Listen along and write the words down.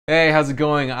Hey, how's it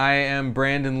going? I am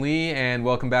Brandon Lee and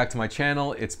welcome back to my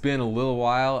channel. It's been a little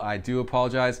while, I do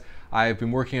apologize. I've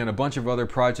been working on a bunch of other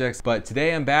projects, but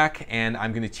today I'm back and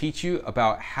I'm going to teach you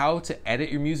about how to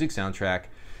edit your music soundtrack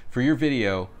for your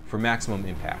video for maximum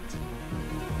impact.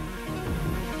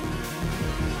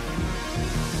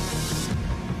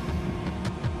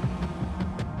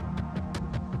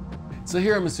 So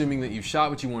here I'm assuming that you've shot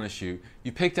what you want to shoot,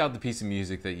 you picked out the piece of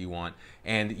music that you want,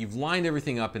 and you've lined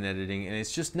everything up in editing, and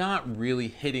it's just not really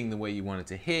hitting the way you want it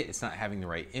to hit. It's not having the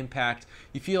right impact.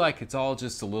 You feel like it's all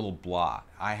just a little blah.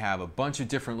 I have a bunch of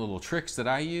different little tricks that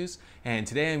I use, and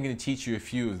today I'm going to teach you a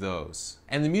few of those.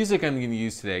 And the music I'm going to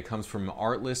use today comes from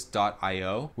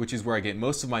artlist.io, which is where I get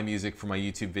most of my music for my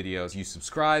YouTube videos. You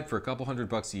subscribe for a couple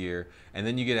 $100 a year, and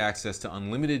then you get access to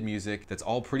unlimited music that's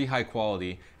all pretty high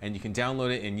quality, and you can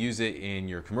download it and use it in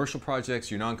your commercial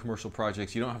projects, your non-commercial projects.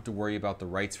 You don't have to worry about the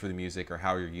rights for the music or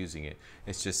how you're using it.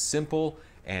 It's just simple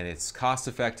and it's cost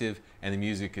effective and the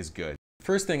music is good. The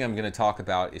first thing I'm going to talk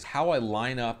about is how I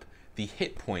line up the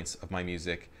hit points of my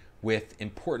music with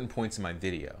important points in my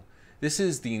video. This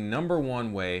is the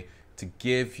 #1 way to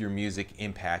give your music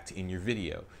impact in your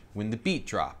video. When the beat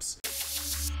drops,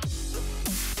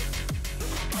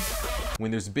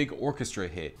 when there's a big orchestra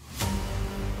hit,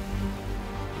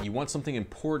 you want something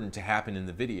important to happen in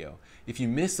the video. If you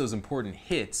miss those important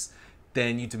hits,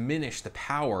 then you diminish the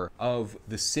power of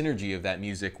the synergy of that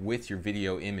music with your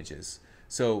video images.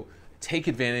 So take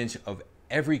advantage of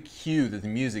every cue that the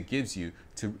music gives you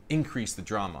to increase the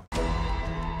drama.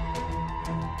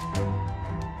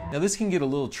 Now this can get a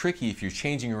little tricky if you're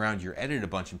changing around your edit a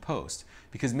bunch in post,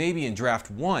 because maybe in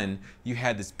draft 1 you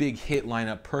had this big hit line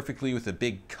up perfectly with a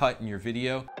big cut in your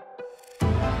video.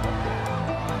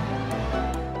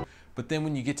 But then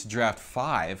when you get to draft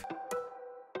 5,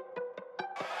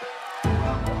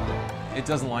 it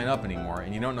doesn't line up anymore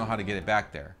and you don't know how to get it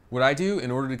back there. What I do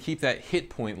in order to keep that hit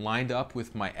point lined up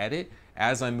with my edit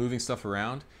as I'm moving stuff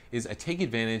around is I take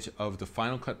advantage of the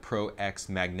Final Cut Pro X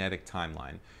magnetic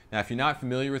timeline. Now if you're not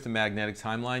familiar with the magnetic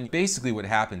timeline, basically what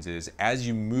happens is as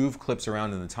you move clips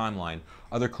around in the timeline,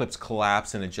 other clips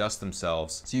collapse and adjust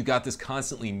themselves. So you've got this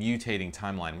constantly mutating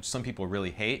timeline, which some people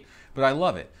really hate, but I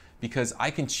love it because I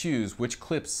can choose which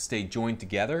clips stay joined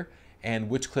together and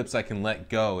which clips I can let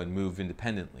go and move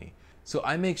independently. So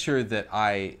I make sure that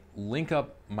I link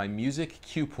up my music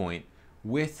cue point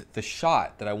with the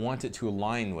shot that I want it to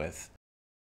align with,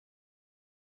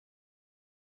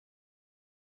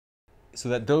 so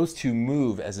that those two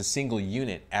move as a single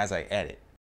unit as I edit.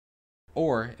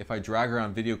 Or if I drag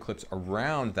around video clips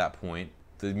around that point,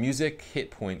 the music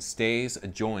hit point stays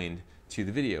adjoined to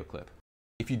the video clip.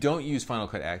 If you don't use Final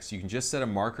Cut X, you can just set a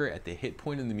marker at the hit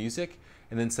point in the music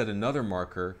and then set another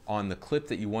marker on the clip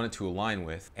that you want it to align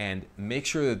with, and make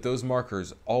sure that those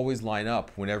markers always line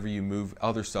up whenever you move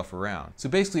other stuff around. So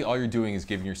basically all you're doing is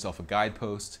giving yourself a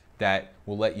guidepost that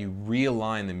will let you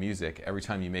realign the music every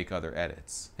time you make other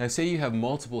edits. Now say you have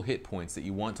multiple hit points that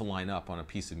you want to line up on a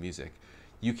piece of music.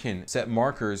 You can set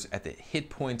markers at the hit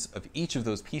points of each of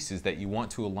those pieces that you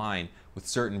want to align with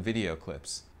certain video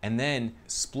clips, and then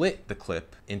split the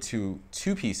clip into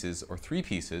 2 pieces or 3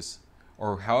 pieces,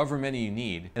 or however many you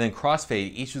need, and then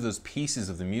crossfade each of those pieces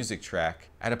of the music track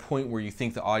at a point where you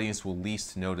think the audience will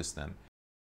least notice them.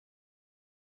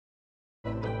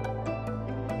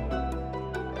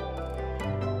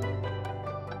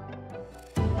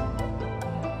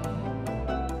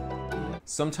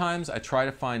 Sometimes I try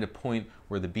to find a point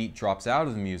where the beat drops out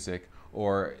of the music,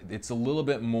 or it's a little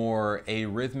bit more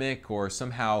arrhythmic or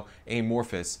somehow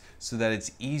amorphous, so that it's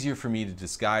easier for me to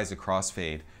disguise a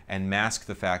crossfade and mask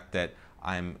the fact that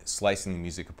I'm slicing the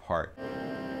music apart.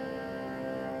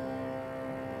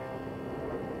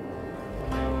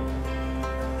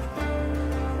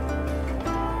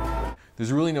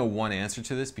 There's really no one answer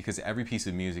to this because every piece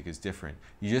of music is different.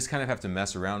 You just kind of have to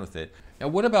mess around with it. Now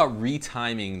what about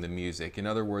retiming the music? In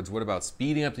other words, what about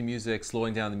speeding up the music,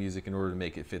 slowing down the music in order to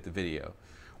make it fit the video?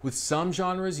 With some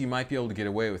genres you might be able to get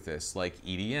away with this, like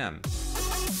EDM.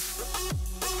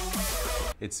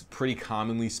 It's pretty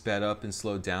commonly sped up and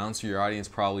slowed down, so your audience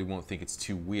probably won't think it's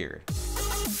too weird.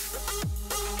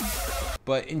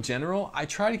 But in general, I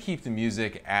try to keep the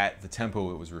music at the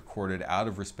tempo it was recorded out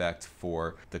of respect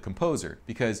for the composer,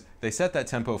 because they set that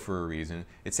tempo for a reason.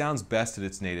 It sounds best at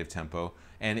its native tempo,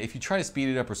 and if you try to speed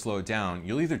it up or slow it down,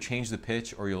 you'll either change the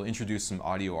pitch or you'll introduce some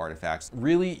audio artifacts.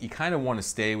 Really, you kind of want to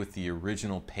stay with the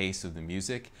original pace of the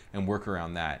music and work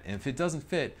around that. And if it doesn't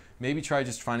fit, maybe try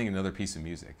just finding another piece of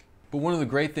music. But one of the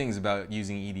great things about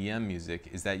using EDM music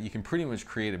is that you can pretty much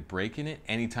create a break in it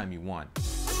anytime you want.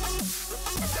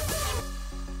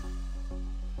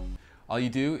 All you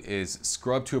do is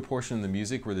scrub to a portion of the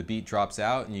music where the beat drops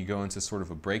out and you go into sort of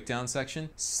a breakdown section,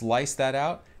 slice that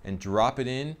out and drop it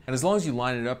in. And as long as you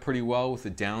line it up pretty well with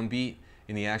the downbeat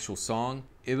in the actual song,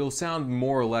 it'll sound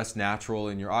more or less natural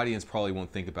and your audience probably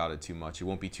won't think about it too much. It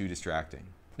won't be too distracting.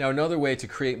 Now, another way to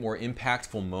create more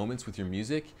impactful moments with your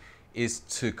music is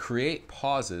to create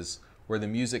pauses where the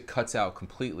music cuts out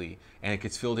completely and it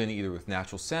gets filled in either with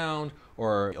natural sound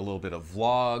or a little bit of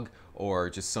vlog or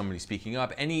just somebody speaking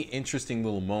up, any interesting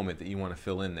little moment that you want to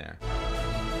fill in there.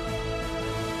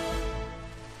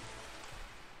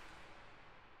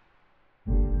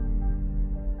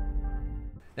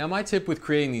 Now, my tip with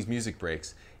creating these music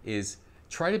breaks is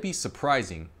try to be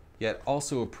surprising yet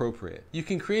also appropriate. You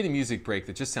can create a music break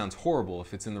that just sounds horrible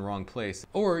if it's in the wrong place,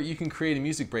 or you can create a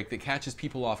music break that catches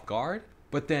people off guard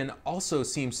but then also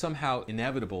seems somehow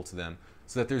inevitable to them,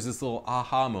 so that there's this little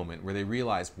aha moment where they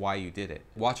realize why you did it.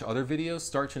 Watch other videos,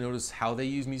 start to notice how they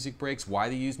use music breaks, why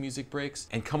they use music breaks,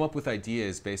 and come up with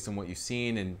ideas based on what you've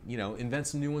seen and, invent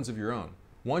some new ones of your own.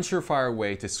 One surefire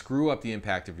way to screw up the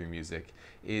impact of your music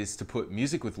is to put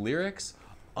music with lyrics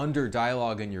under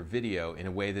dialogue in your video in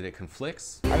a way that it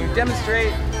conflicts. I'm going to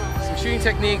demonstrate some shooting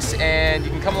techniques and you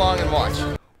can come along and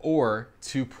watch. Or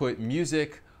to put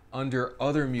music under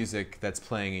other music that's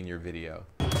playing in your video.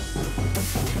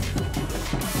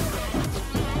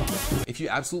 If you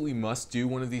absolutely must do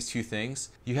one of these two things,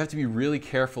 you have to be really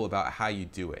careful about how you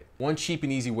do it. One cheap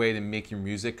and easy way to make your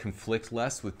music conflict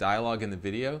less with dialogue in the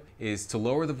video is to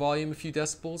lower the volume a few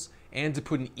decibels and to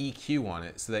put an EQ on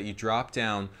it so that you drop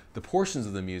down the portions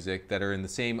of the music that are in the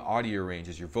same audio range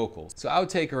as your vocals. So I would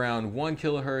take around 1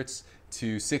 kilohertz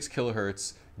to 6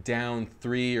 kilohertz down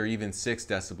 3 or even 6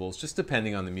 decibels, just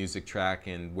depending on the music track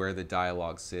and where the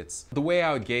dialogue sits. The way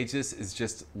I would gauge this is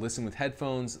just listen with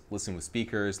headphones, listen with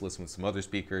speakers, listen with some other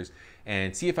speakers,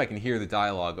 and see if I can hear the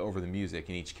dialogue over the music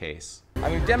in each case. I'm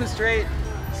going to demonstrate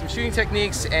some shooting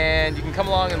techniques and you can come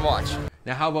along and watch.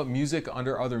 Now, how about music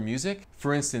under other music?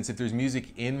 For instance, if there's music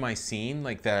in my scene,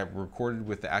 like that I recorded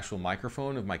with the actual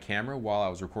microphone of my camera while I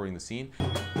was recording the scene,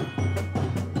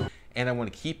 and I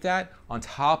want to keep that on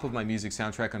top of my music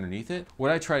soundtrack underneath it,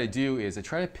 what I try to do is I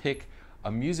try to pick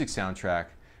a music soundtrack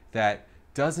that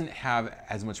doesn't have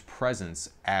as much presence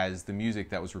as the music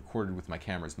that was recorded with my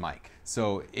camera's mic.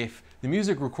 So if the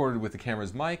music recorded with the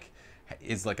camera's mic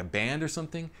is like a band or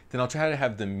something, then I'll try to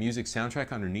have the music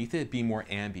soundtrack underneath it be more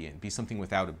ambient, be something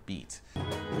without a beat.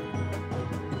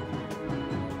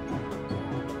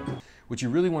 What you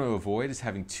really want to avoid is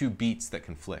having two beats that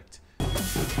conflict.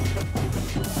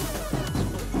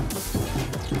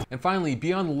 And finally,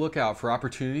 be on the lookout for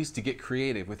opportunities to get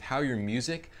creative with how your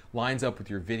music lines up with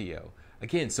your video.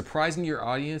 Again, surprising your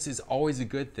audience is always a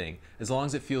good thing, as long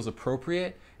as it feels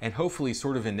appropriate and hopefully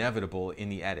sort of inevitable in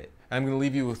the edit. I'm going to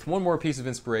leave you with one more piece of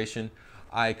inspiration.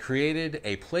 I created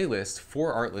a playlist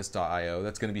for artlist.io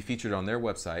that's going to be featured on their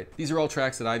website. These are all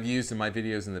tracks that I've used in my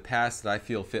videos in the past that I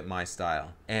feel fit my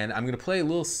style. And I'm going to play a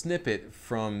little snippet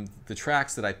from the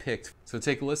tracks that I picked. So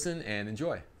take a listen and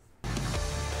enjoy.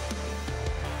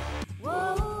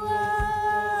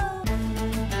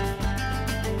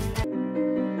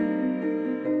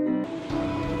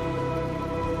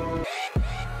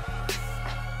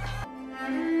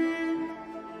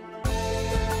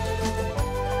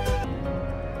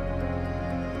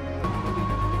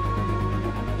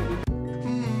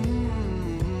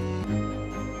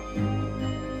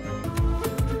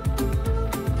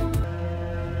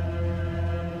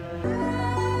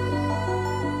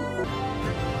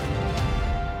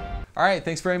 Alright,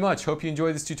 thanks very much. Hope you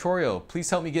enjoyed this tutorial. Please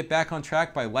help me get back on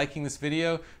track by liking this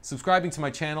video, subscribing to my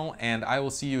channel, and I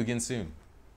will see you again soon.